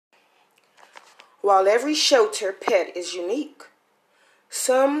While every shelter pet is unique,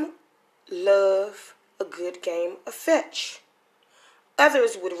 some love a good game of fetch.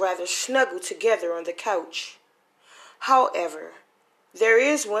 Others would rather snuggle together on the couch. However, there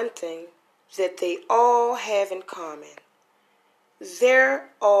is one thing that they all have in common. They're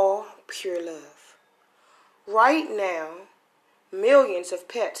all pure love. Right now, millions of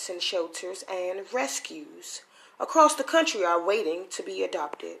pets in shelters and rescues across the country are waiting to be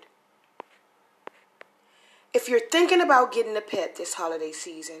adopted. If you're thinking about getting a pet this holiday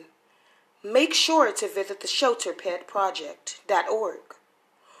season, make sure to visit the shelterpetproject.org.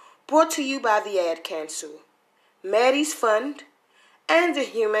 Brought to you by the Ad Council, Maddie's Fund, and the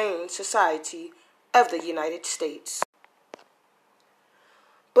Humane Society of the United States.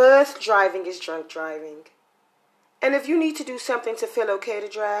 Buzz driving is drunk driving. And if you need to do something to feel okay to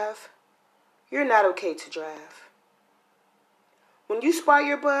drive, you're not okay to drive. When you spot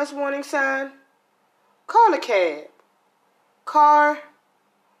your buzz warning sign, call a cab, car,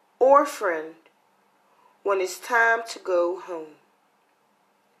 or friend when it's time to go home.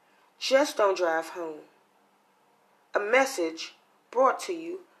 Just don't drive home. A message brought to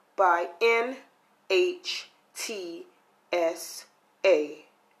you by NHTSA,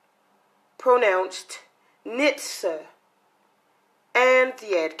 pronounced NHTSA, and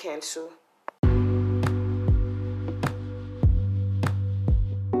the Ad Council.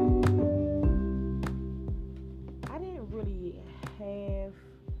 I didn't really have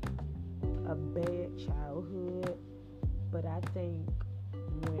a bad childhood, but I think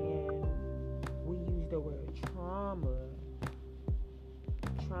when we use the word trauma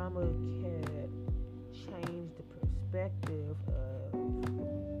can change the perspective of,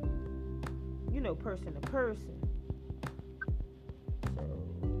 person to person. So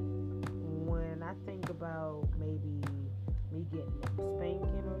when I think about maybe me getting a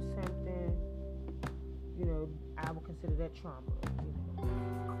spanking or something, I would consider that trauma.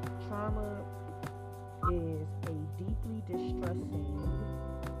 Trauma is a deeply distressing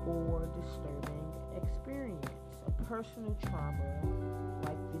or disturbing experience, a personal trauma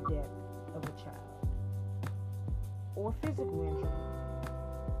like the death of a child or physical injury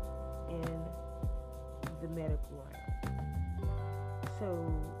in the medical realm. So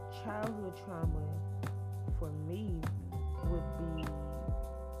childhood trauma for me would be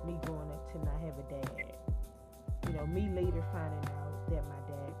me growing up to not have a dad. Me later finding out that my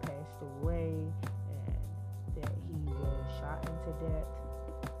dad passed away and that he was shot into death,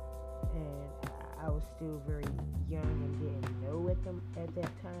 and I was still very young and didn't know at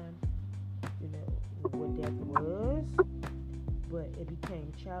that time, what death was. But it became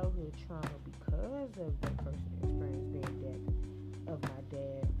childhood trauma because of that person's experience being death of my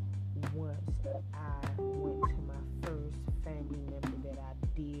dad. Once I went to my first family member that I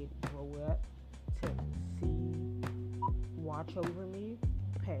did grow up to see watch over me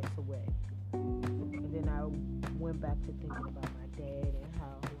pass away. And then I went back to thinking about my dad and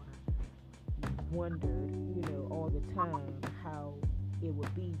how I wondered, all the time how it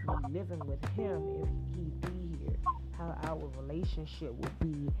would be me living with him if he'd be here, how our relationship would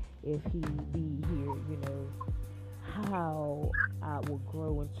be if he'd be here, how I would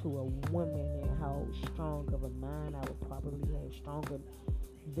grow into a woman and how strong of a mind I would probably have, stronger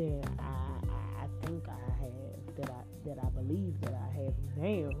than I think I have, that I believe that I have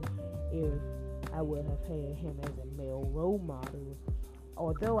now, if I would have had him as a male role model.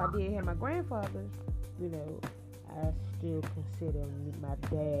 Although I did have my grandfather, I still consider my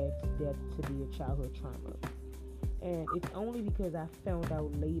dad's death to be a childhood trauma. And it's only because I found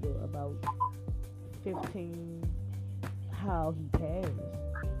out later, about 15, how he passed,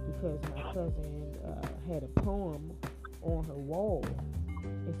 because my cousin had a poem on her wall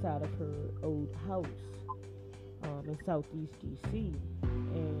inside of her old house in Southeast DC,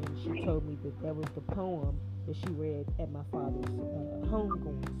 and she told me that was the poem that she read at my father's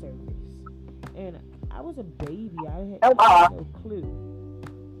homegoing service. And I was a baby, I had no clue.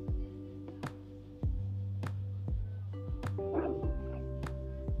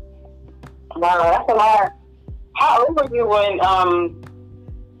 Wow, that's a lot. How old were you when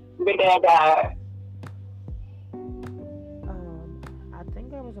your dad died? I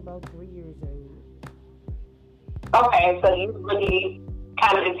think I was about 3 years old. Okay, so you really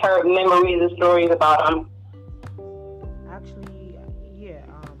kind of just heard memories and stories about him. Actually, yeah.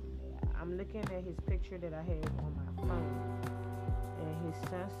 I'm looking at his picture that I have on my phone, and his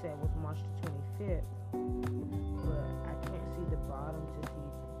sunset was March the 25th. But I can't see the bottom to see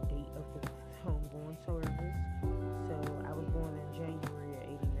the date of his homegoing service. So I was born in January of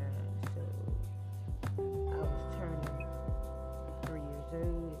 '89. So I was turning 3 years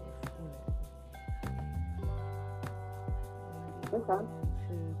old. Okay. 1,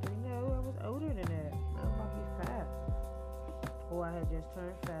 2, 3. No, I was older than that. I was about to be 5. Or I had just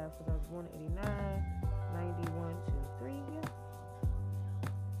turned 5 because I was born in 89, 91, 2, 3. Yeah.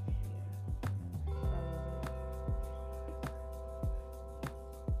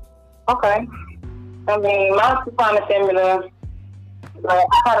 Okay. I mean, mine's kind of similar. Like,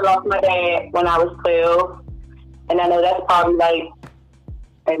 I kind of lost my dad when I was 12. And I know that's probably like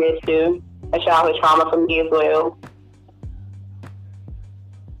an issue, a childhood trauma for me as well.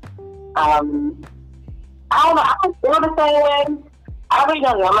 I don't know, I don't feel the same way. I really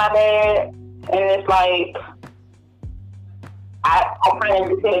don't know my dad. And it's like, I kind of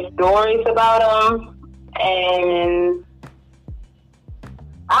just hear stories about him. And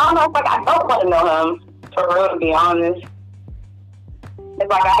I don't know, it's like I don't want to know him, for real, to be honest. It's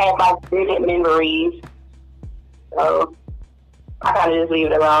like I have like vivid memories. So I kind of just leave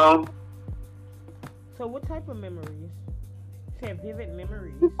it alone. So what type of memories? You said vivid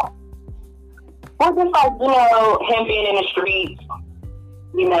memories. Well, just like, him being in the streets.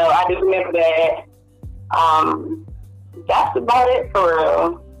 I do remember that. That's about it for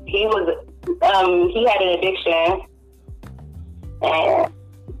real. He had an addiction. And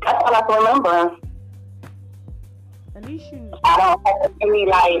that's all I can remember. At least you. I don't have any,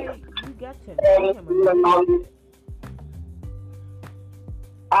 like, you got to know him a little bit.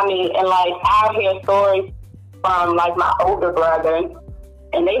 I mean, and like, I hear stories from like my older brother,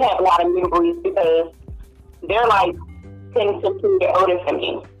 and they have a lot of memories because they're like 10, 15 years older than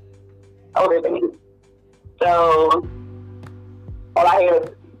me. So, all I hear is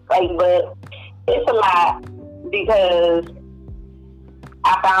like, but it's a lot because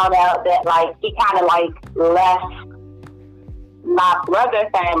I found out that like he kind of like left my brother's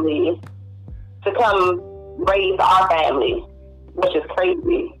family to come raise our family, which is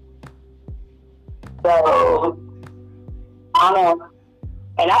crazy. So, I don't know.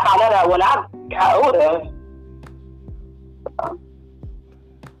 And I found out when I got older.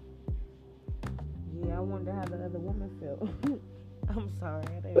 Yeah, I wonder how the other woman felt. I'm sorry,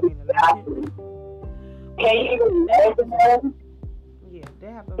 I didn't mean to laugh. Can you? Yeah,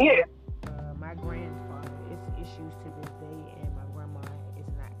 that happened. Yeah. My grandfather, it's issues to this day, and my grandma is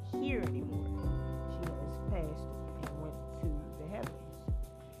not here anymore. She has passed and went to the heavens.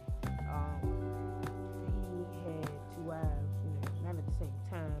 He had 2 wives, not at the same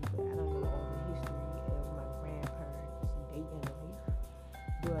time, but I don't know all the history of my grandparents' dating life.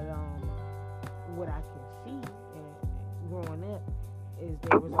 But what I can see growing up is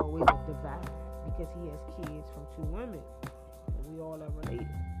there was always a divide because he has kids from 2 women, and we all are related.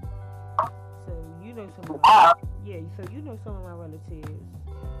 So some of my relatives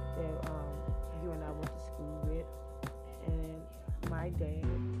that you and I went to school with, and my dad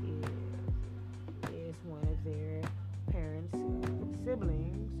is one of their parents'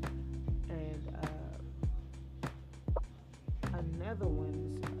 siblings, and another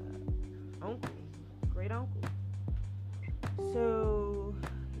one's uncle, great uncle. So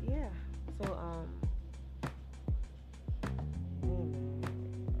yeah,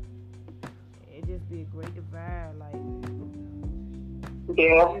 it just be a great divide, like.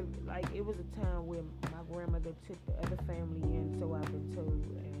 Yeah. It was a time where my grandmother took the other family in, so I've been told,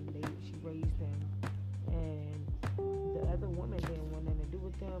 and she raised them, and the other woman didn't want nothing to do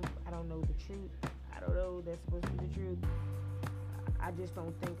with them. I don't know the truth. I don't know that's supposed to be the truth. I just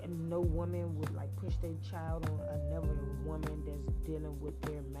don't think no woman would like push their child on another woman that's dealing with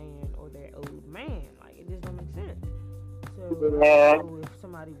their man or their old man. Like, it just don't make sense. So I don't know if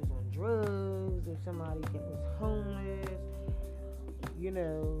somebody was on drugs, if somebody was homeless.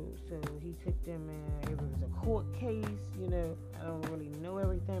 So he took them and it was a court case, I don't really know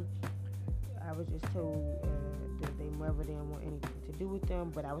everything. I was just told that their mother didn't want anything to do with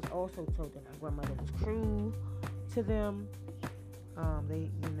them, but I was also told that my grandmother was cruel to them. They,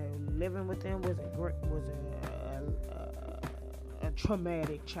 living with them was a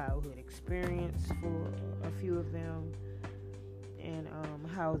traumatic childhood experience for a few of them, and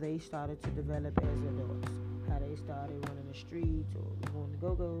how they started to develop as adults. How they started running the streets or going to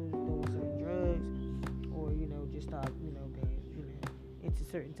go-go's, doing certain drugs, or just start being into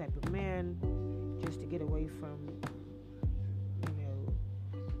certain type of men just to get away from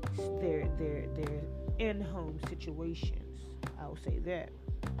their in-home situations. I'll say that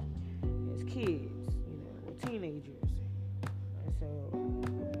as kids, or teenagers. And so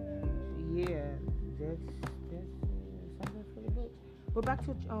yeah, that's something for the books. But back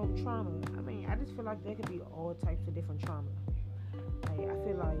to trauma. I mean, I just feel like there could be all types of different trauma. Like, I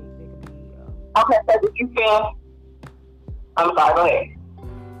feel like there could be. Okay, so did you feel? I'm sorry. Go ahead.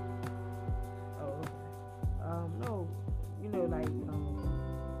 Oh, okay. No, like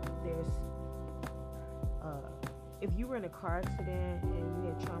if you were in a car accident and you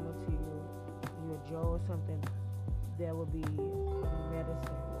had trauma to your jaw or something, there would be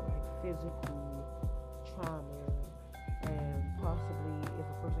medicine or like physical trauma, and possibly if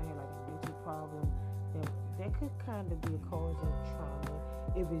a person had like a mental problem, then that could kind of be a cause of trauma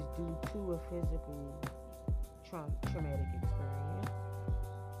if it's due to a physical traumatic experience.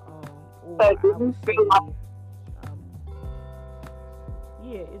 Or I would say,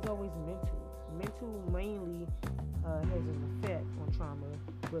 yeah, it's always mental. Mental mainly has an effect on trauma,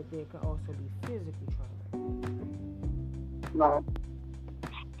 but there can also be physical trauma. Right.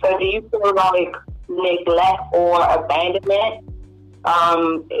 So do you feel like neglect or abandonment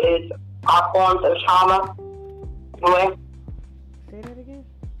are forms of trauma? Boy? Say that again?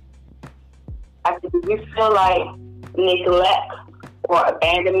 Do you feel like neglect or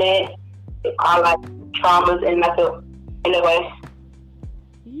abandonment are like traumas in a way?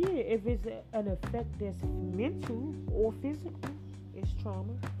 Yeah, if it's an effect that's mental or physical, it's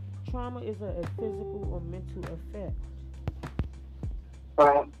trauma. Trauma is a physical or mental effect.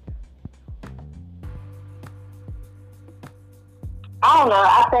 Right. I don't know.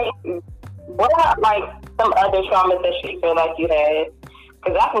 I think, what are like some other traumas that you feel like you had?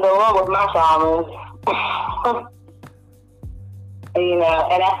 Because I can go on with my traumas. And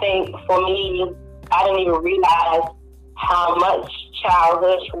I think for me, I didn't even realize how much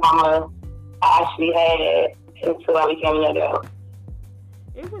childhood trauma I actually had until I became an adult.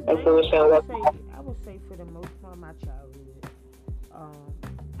 It was until it showed up. I would say for the most part of my childhood,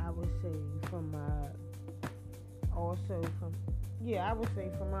 I would say from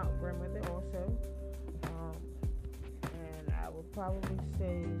my grandmother also, and I would probably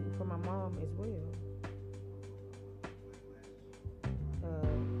say for my mom as well,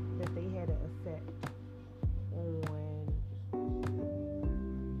 that they had an effect on,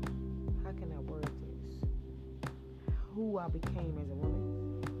 how can I word this, who I became as a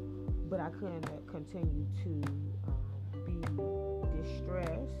woman, but I couldn't continue to be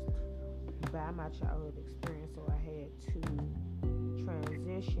distressed by my childhood experience, so I had to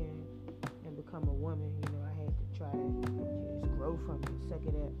transition and become a woman. I had to try to just grow from it, suck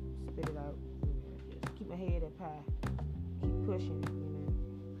it up, spit it out, just keep my head up high, keep pushing,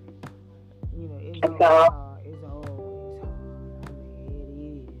 it's always hard. It's always hard. I mean, it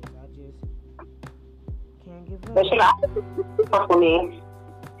is. I just can't give up. But it's for me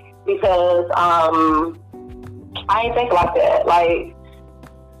because I ain't think like that. Like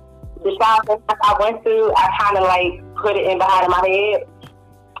the childhood stuff I went through, I kind of like put it in behind my head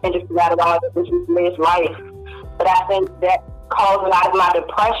and just forgot about it and just lived life. But I think that caused a lot of my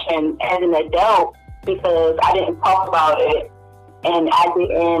depression as an adult because I didn't talk about it and I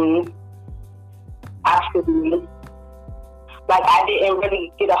didn't actually, like, I didn't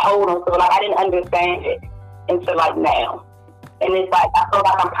really get a hold on it. Like, I didn't understand it until like now. And it's like, I feel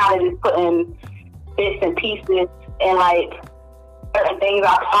like I'm kind of just putting bits and pieces and like certain things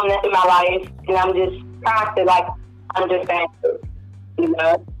are coming into my life and I'm just trying to like understand it,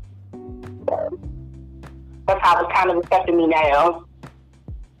 So that's how it's kind of affecting me now.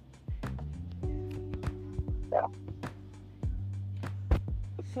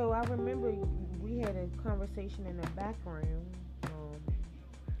 So I remember we had a conversation in the background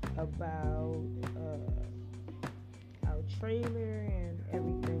about our trailer and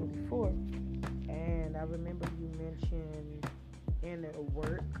everything before, and I remember you mentioned inner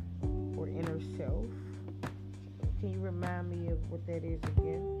work or inner self. Can you remind me of what that is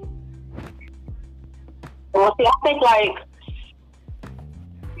again? Well, see, I think like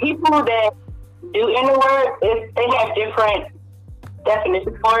people that do inner work, they have different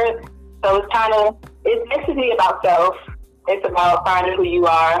definitions for it. So it's basically about self. It's about finding who you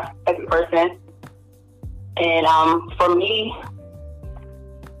are as a person. And for me,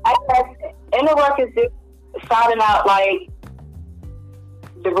 I guess inner work is just finding out like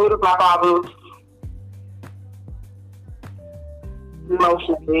the root of my problems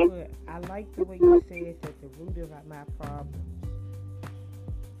emotionally. I like the way you said that the root of my problems.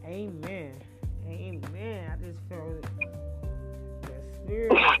 Amen. I just felt the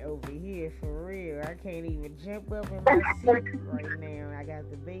spirit over here for real. I can't even jump up in my seat right now. I got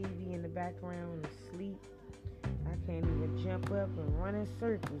the baby in the background asleep. I can't even jump up and run in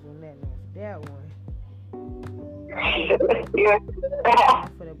circles on that one.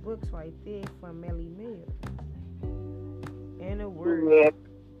 For the books right there from Melly Mill. Inner work,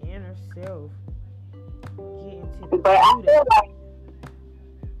 inner self, getting to the But I feel like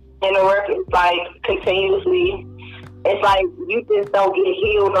inner work is like continuously. It's like you just don't get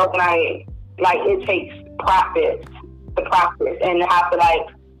healed overnight. Like it takes practice, and have to like,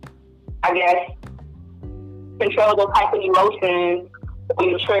 I guess, control those type of emotions or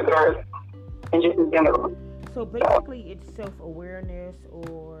your triggers, and just in general. So basically, it's self-awareness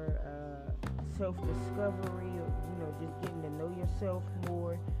or self-discovery, or just getting to know yourself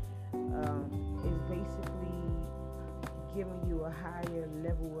more. Is basically giving you a higher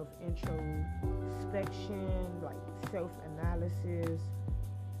level of introspection, like self-analysis,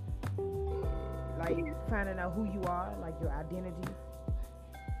 like finding out who you are, like your identity.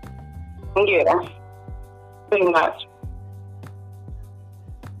 Yeah, pretty much.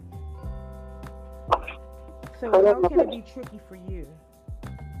 So how can it be tricky for you?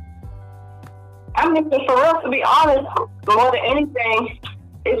 I mean, for real, to be honest, more than anything,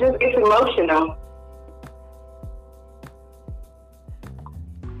 it's emotional.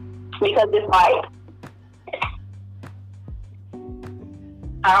 Because it's like,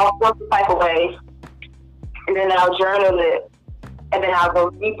 I'll feel the type of way, and then I'll journal it, and then I'll go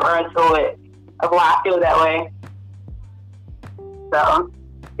deeper into it of why I feel that way. So,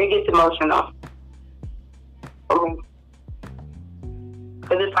 it gets emotional.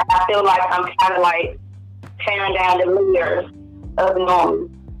 Because it's like, I feel like I'm kind of like tearing down the layers of knowing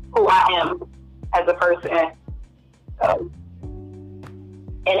who I am as a person.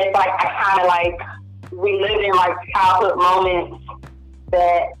 And it's like, I kind of like reliving like childhood moments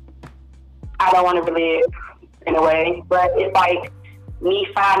that I don't want to relive in a way. But it's like me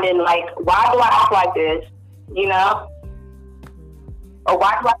finding like, why do I act like this? You know? Or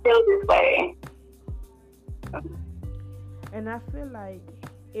why do I feel this way? And I feel like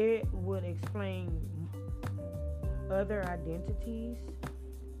it would explain other identities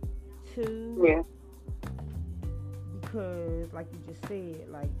too. Yeah. Because, like you just said,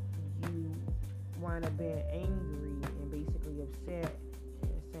 like you wind up being angry and basically upset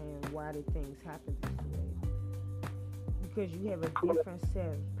and saying, why did things happen this way? Because you have a different set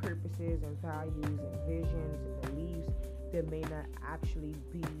of purposes and values and visions and beliefs that may not actually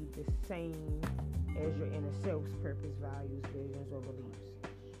be the same as your inner self's purpose, values, visions, or beliefs.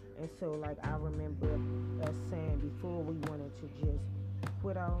 And so, like, I remember us saying before, we wanted to just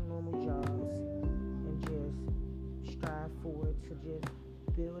quit our normal jobs and just strive forward to just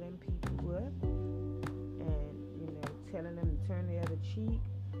building people up and, telling them to turn the other cheek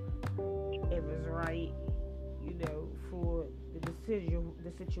if it's right, for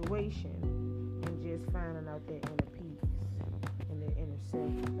the situation, and just finding out their inner peace and their inner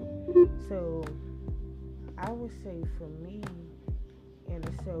self. So I would say for me,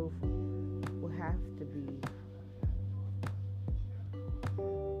 inner self will have to be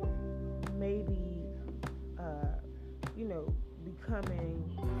maybe becoming,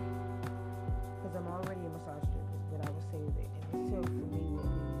 because I'm already a massage therapist, but I would say that inner self for me would be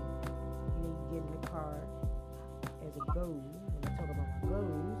me getting the car as a goal. When I talk about my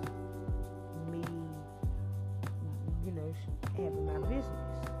goals, me having my business,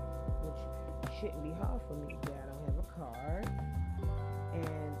 which shouldn't be hard for me, but I don't have a car.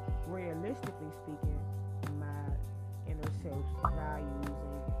 And realistically speaking, my inner self's values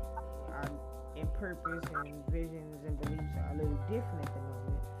and purpose and visions and beliefs are a little different at the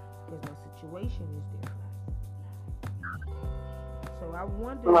moment because my situation is different. So I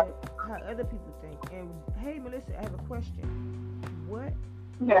wonder how other people think. And hey, Melissa, I have a question. What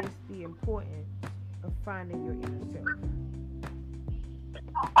is the importance of finding your inner self?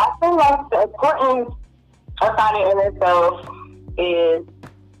 I feel like the importance of finding inner self is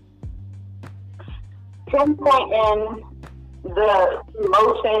pinpointing the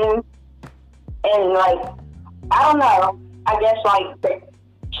emotions and, like, I don't know, I guess, like, the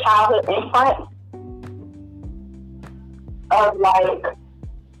childhood imprint of, like,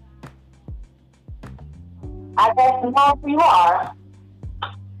 I guess, know who you are.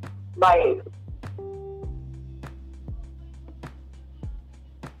 Like,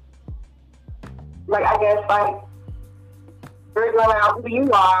 I guess, like, figuring out who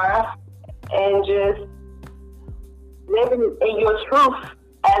you are and just living in your truth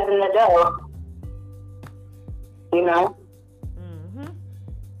as an adult.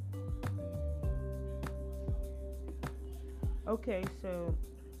 Okay, so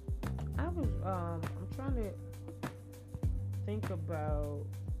I'm trying to think about,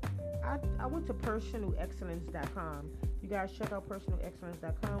 I went to personalexcellence.com. You guys check out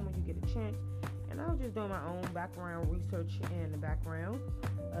personalexcellence.com when you get a chance. And I was just doing my own background research in the background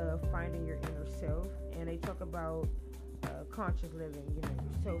of finding your inner self. And they talk about conscious living,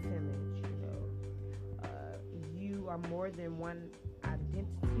 self-image, you are more than one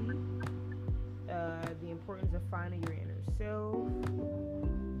identity. The importance of finding your inner self.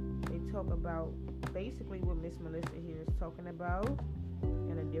 They talk about basically what Miss Melissa here is talking about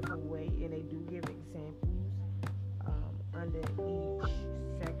in a different way, and they do give examples under each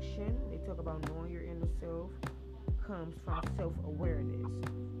section, they talk about knowing your inner self comes from self-awareness.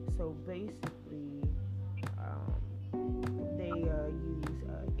 So basically, they use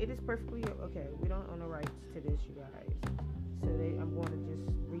it is perfectly okay. We don't own the rights to this, you guys. So I'm going to just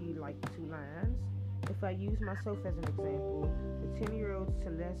read like 2 lines. If I use myself as an example, the 10-year-old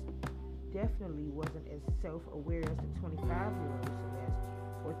Celeste definitely wasn't as self-aware as the 25-year-old Celeste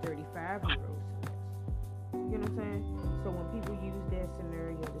or 35-year-old Celeste. You know what I'm saying? So when people use that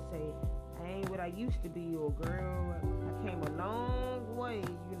scenario to say, I ain't what I used to be, or girl, I came a long way,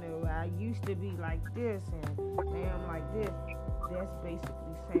 I used to be like this and now I'm like this, that's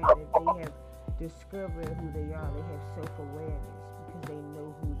basically saying that they have discovered who they are. They have self-awareness because they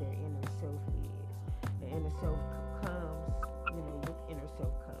know who their inner self is. The inner self comes, with inner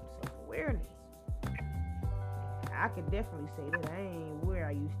self comes self-awareness. I could definitely say that I ain't where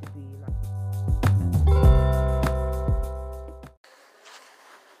I used to be.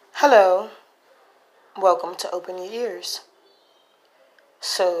 Hello, welcome to Open Your Ears.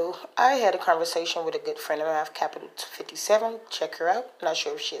 So, I had a conversation with a good friend of mine, Capital 57. Check her out. Not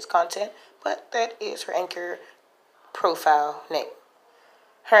sure if she has content, but that is her Anchor profile name.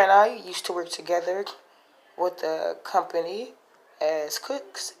 Her and I used to work together with a company as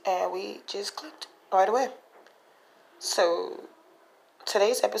cooks, and we just clicked right away. So,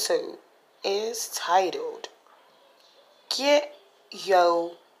 today's episode is titled, Get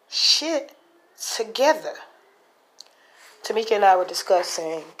Yo Shit Together. Tamika and I were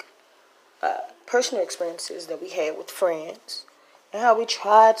discussing personal experiences that we had with friends and how we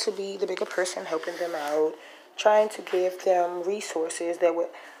tried to be the bigger person, helping them out, trying to give them resources that would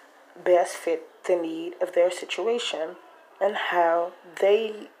best fit the need of their situation and how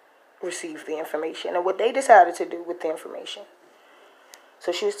they received the information and what they decided to do with the information.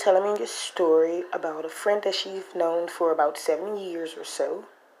 So she was telling me a story about a friend that she's known for about 7 years or so,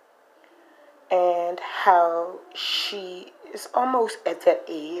 and how she is almost at that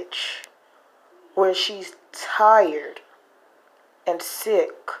age where she's tired and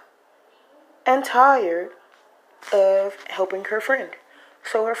sick and tired of helping her friend.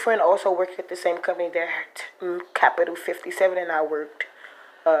 So her friend also worked at the same company that Capital 57 and I worked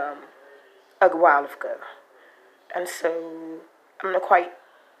a while ago. And so I'm not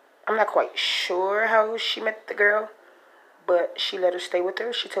quite sure how she met the girl, but she let her stay with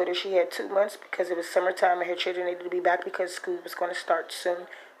her. She told her she had 2 months because it was summertime and her children needed to be back because school was going to start soon.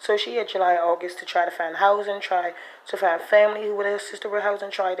 So she had July and August to try to find housing, try to find family who would assist her with housing,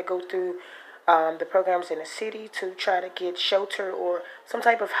 try to go through the programs in the city to try to get shelter or some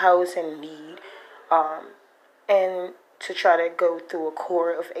type of housing need, and to try to go through a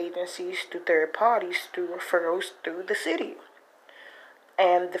core of agencies, through third parties, through referrals, through the city.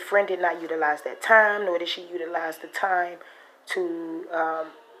 And the friend did not utilize that time, nor did she utilize the time to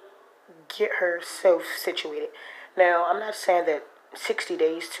get herself situated. Now, I'm not saying that 60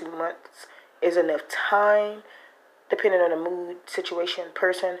 days, 2 months is enough time, depending on the mood, situation,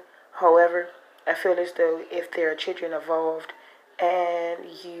 person. However, I feel as though if there are children involved and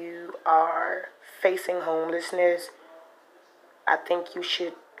you are facing homelessness, I think you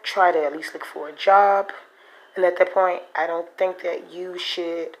should try to at least look for a job. And at that point, I don't think that you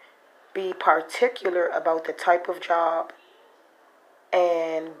should be particular about the type of job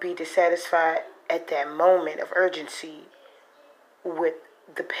and be dissatisfied at that moment of urgency with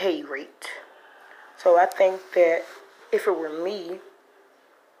the pay rate. So I think that if it were me,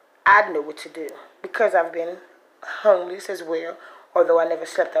 I'd know what to do because I've been homeless as well. Although I never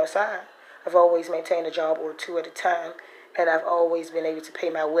slept outside, I've always maintained a job or 2 at a time, and I've always been able to pay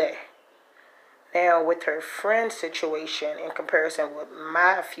my way. Now, with her friend's situation, in comparison with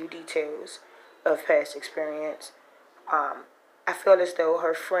my few details of past experience, I feel as though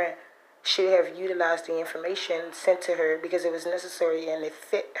her friend should have utilized the information sent to her because it was necessary and it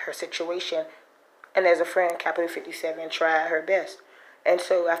fit her situation. And as a friend, Capital 57 tried her best. And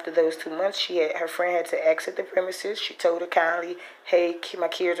so after those 2 months, her friend had to exit the premises. She told her kindly, hey, my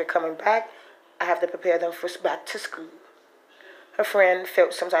kids are coming back. I have to prepare them for back to school. Her friend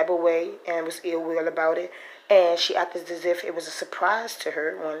felt some type of way and was ill will about it, and she acted as if it was a surprise to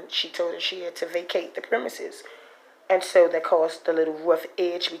her when she told her she had to vacate the premises. And so that caused a little rough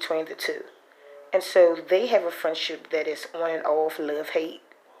edge between the two. And so they have a friendship that is on and off, love-hate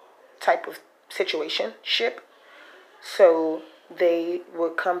type of situationship. So they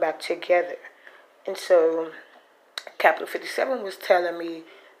would come back together. And so Capital 57 was telling me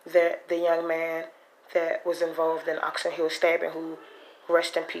that the young man that was involved in Oxon Hill stabbing, who,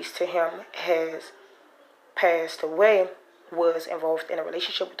 rest in peace to him, has passed away, was involved in a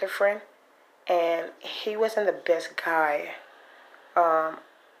relationship with her friend. and he wasn't the best guy.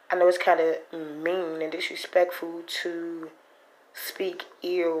 I know it's kind of mean and disrespectful to speak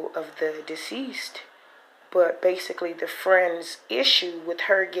ill of the deceased, but basically the friend's issue with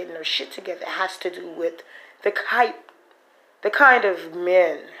her getting her shit together has to do with the kind of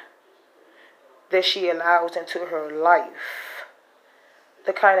men that she allows into her life,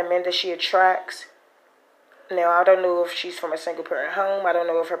 the kind of men that she attracts. Now, I don't know if she's from a single parent home. I don't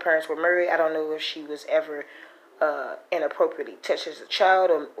know if her parents were married. I don't know if she was ever inappropriately touched as a child,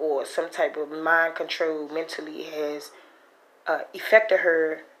 or some type of mind control mentally has affected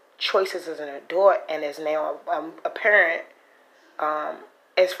her choices as an adult and as now a parent,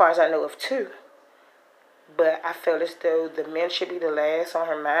 as far as I know of too. But I feel as though the men should be the last on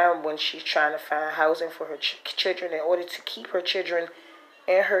her mind when she's trying to find housing for her children in order to keep her children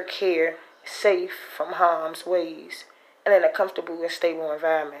and her care safe from harm's ways and in a comfortable and stable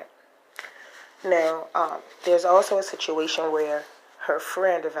environment. Now, there's also a situation where her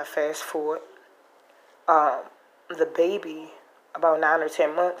friend, if I fast forward, the baby, about 9 or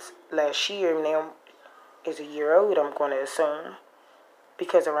 10 months last year, now is a year old, I'm going to assume,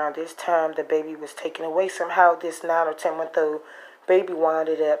 because around this time the baby was taken away. Somehow this 9 or 10-month-old baby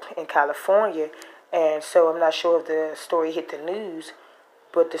winded up in California, and so I'm not sure if the story hit the news,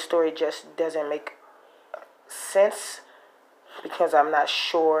 but the story just doesn't make sense because I'm not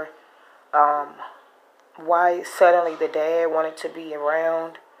sure why suddenly the dad wanted to be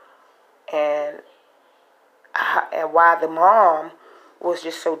around, and why the mom was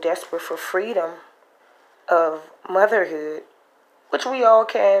just so desperate for freedom of motherhood, which we all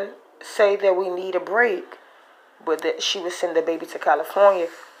can say that we need a break, but that she would send the baby to California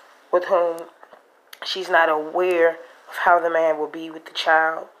with whom she's not aware of how the man will be with the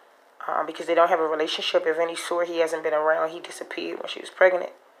child, because they don't have a relationship of any sort. He hasn't been around. He disappeared when she was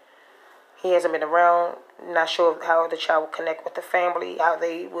pregnant. He hasn't been around, not sure how the child will connect with the family, how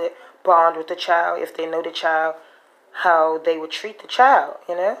they would bond with the child, if they know the child, how they would treat the child,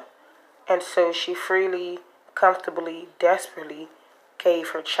 And so she freely, comfortably, desperately gave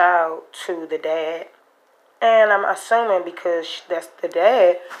her child to the dad. And I'm assuming because that's the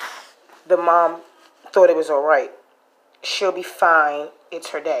dad, the mom thought it was all right. She'll be fine. It's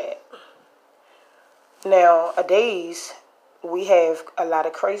her dad. Nowadays, we have a lot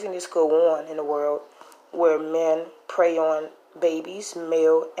of craziness go on in the world where men prey on babies,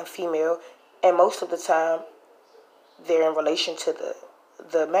 male and female, and most of the time they're in relation to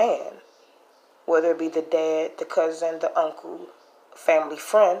the man, whether it be the dad, the cousin, the uncle, family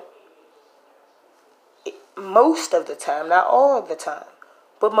friend. Most of the time, not all the time,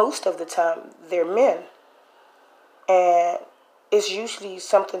 but most of the time, they're men. And it's usually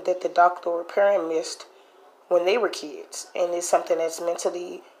something that the doctor or parent missed when they were kids. And it's something that's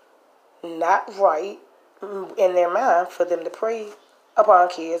mentally not right in their mind for them to prey upon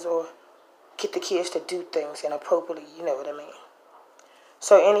kids or get the kids to do things inappropriately, you know what I mean?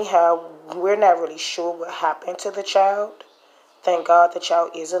 So anyhow, we're not really sure what happened to the child. Thank God the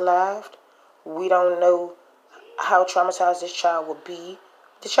child is alive. We don't know how traumatized this child will be.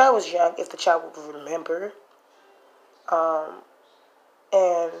 The child was young, if the child would remember.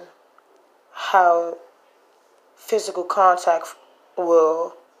 And how physical contact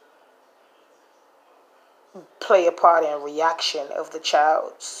will play a part in reaction of the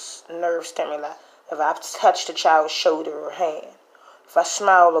child's nerve stimuli. If I touch the child's shoulder or hand, if I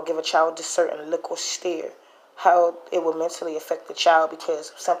smile or give a child a certain look or stare, how it will mentally affect the child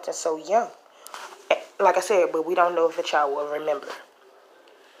because of something so young. Like I said, but we don't know if the child will remember.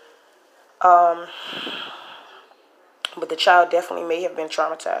 But the child definitely may have been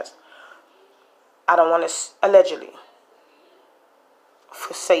traumatized. I don't want to, allegedly,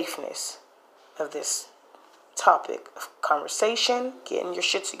 for safeness of this topic of conversation, getting your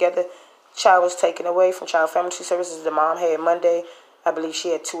shit together. Child was taken away from Child Family Services. The mom had Monday. I believe she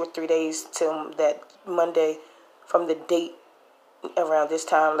had 2 or 3 days till that Monday from the date around this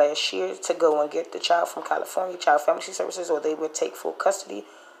time last year to go and get the child from California, Child Family Services, or they would take full custody.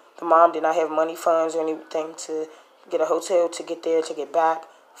 The mom did not have money, funds, or anything to get a hotel, to get there, to get back,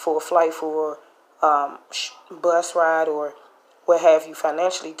 for a flight, for bus ride, or what have you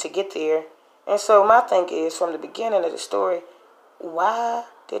financially to get there. And so my thing is, from the beginning of the story, why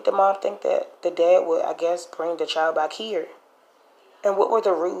did the mom think that the dad would, I guess, bring the child back here? And what were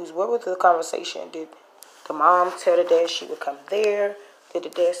the rules? What was the conversation? Did the mom tell the dad she would come there? Did the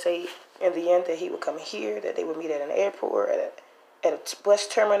dad say in the end that he would come here, that they would meet at an airport, at a bus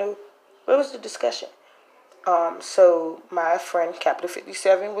terminal? What was the discussion? So my friend, Capital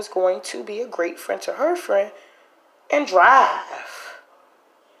 57, was going to be a great friend to her friend and drive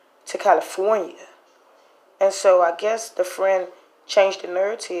to California. And so I guess the friend changed the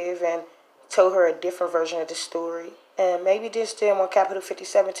narrative and told her a different version of the story. And maybe just didn't want Capital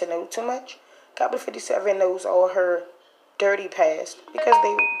 57 to know too much. Capital 57 knows all her dirty past because they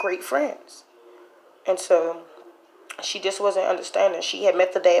were great friends. And so she just wasn't understanding. She had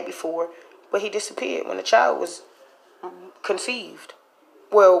met the dad before, but he disappeared when the child was conceived.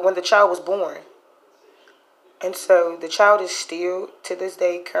 Well, when the child was born. And so the child is still, to this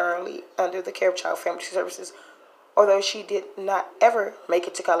day, currently under the care of Child Family Services. Although she did not ever make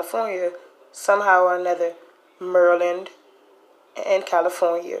it to California, somehow or another, Maryland and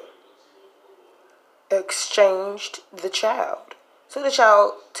California exchanged the child. So the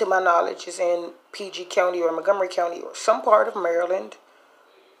child, to my knowledge, is in PG County or Montgomery County or some part of Maryland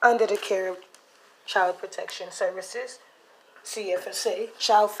under the care of Child Protection Services, CFSA,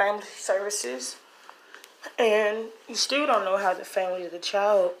 Child Family Services. And you still don't know how the family that the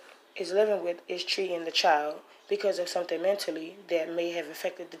child is living with is treating the child because of something mentally that may have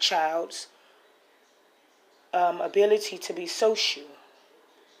affected the child's ability to be social.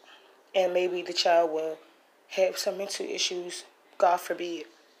 And maybe the child will have some mental issues, God forbid.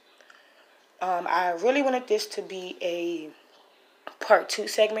 I really wanted this to be a part 2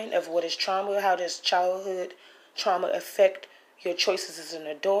 segment of what is trauma. How does childhood trauma affect your choices as an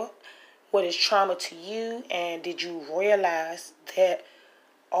adult? What is trauma to you? And did you realize that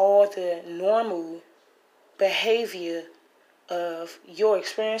all the normal behavior of your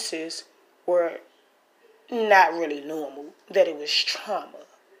experiences were not really normal, that it was trauma?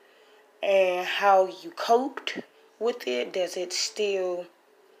 And how you coped with it? Does it still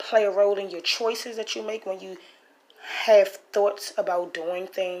play a role in your choices that you make when you have thoughts about doing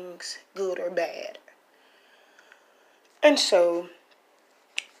things, good or bad? And so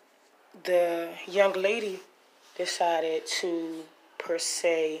the young lady decided to, per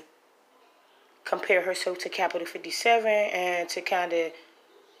se, compare herself to Capital 57 and to kind of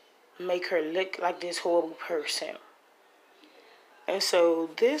make her look like this horrible person. And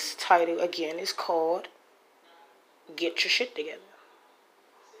so this title, again, is called Get Your Shit Together.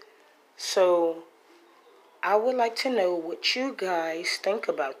 So I would like to know what you guys think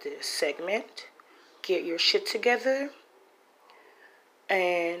about this segment, Get Your Shit Together.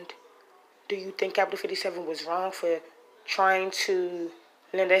 And do you think Capital 57 was wrong for trying to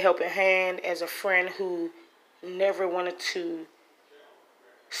lend a helping hand as a friend who never wanted to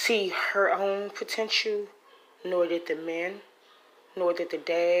see her own potential, nor did the men, nor did the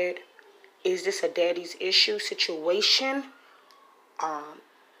dad? Is this a daddy's issue situation?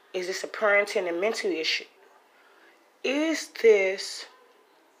 Is this a parenting and mental issue? Is this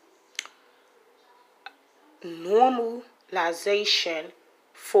normalization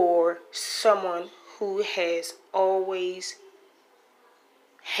for someone who has always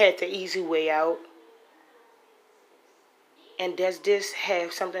had the easy way out? And does this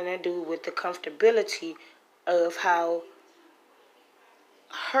have something to do with the comfortability of how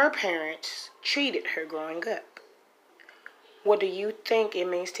her parents treated her growing up? What do you think it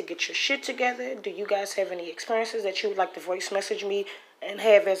means to get your shit together? Do you guys have any experiences that you would like to voice message me and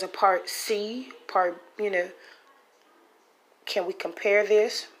have as a part C? Can we compare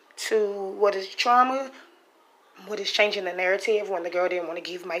this to what is trauma? What is changing the narrative when the girl didn't want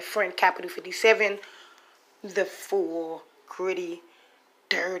to give my friend Capital 57 the full, gritty,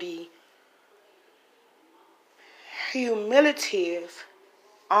 dirty, humiliative,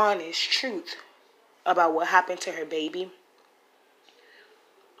 honest truth about what happened to her baby?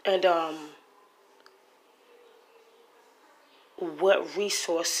 And what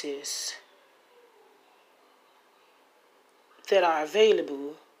resources that are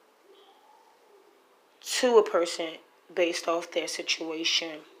available to a person based off their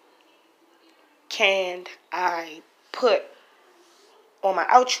situation can I put on my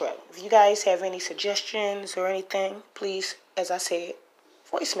outro? If you guys have any suggestions or anything, please, as I said,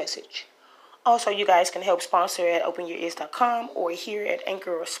 voice message. Also, you guys can help sponsor at openyourears.com or here at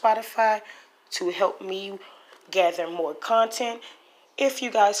Anchor or Spotify to help me gather more content. If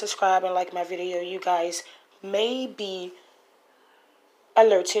you guys subscribe and like my video, you guys may be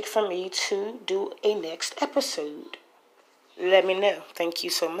alerted for me to do a next episode. Let me know. Thank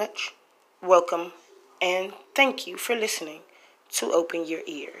you so much. Welcome and thank you for listening to Open Your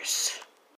Ears.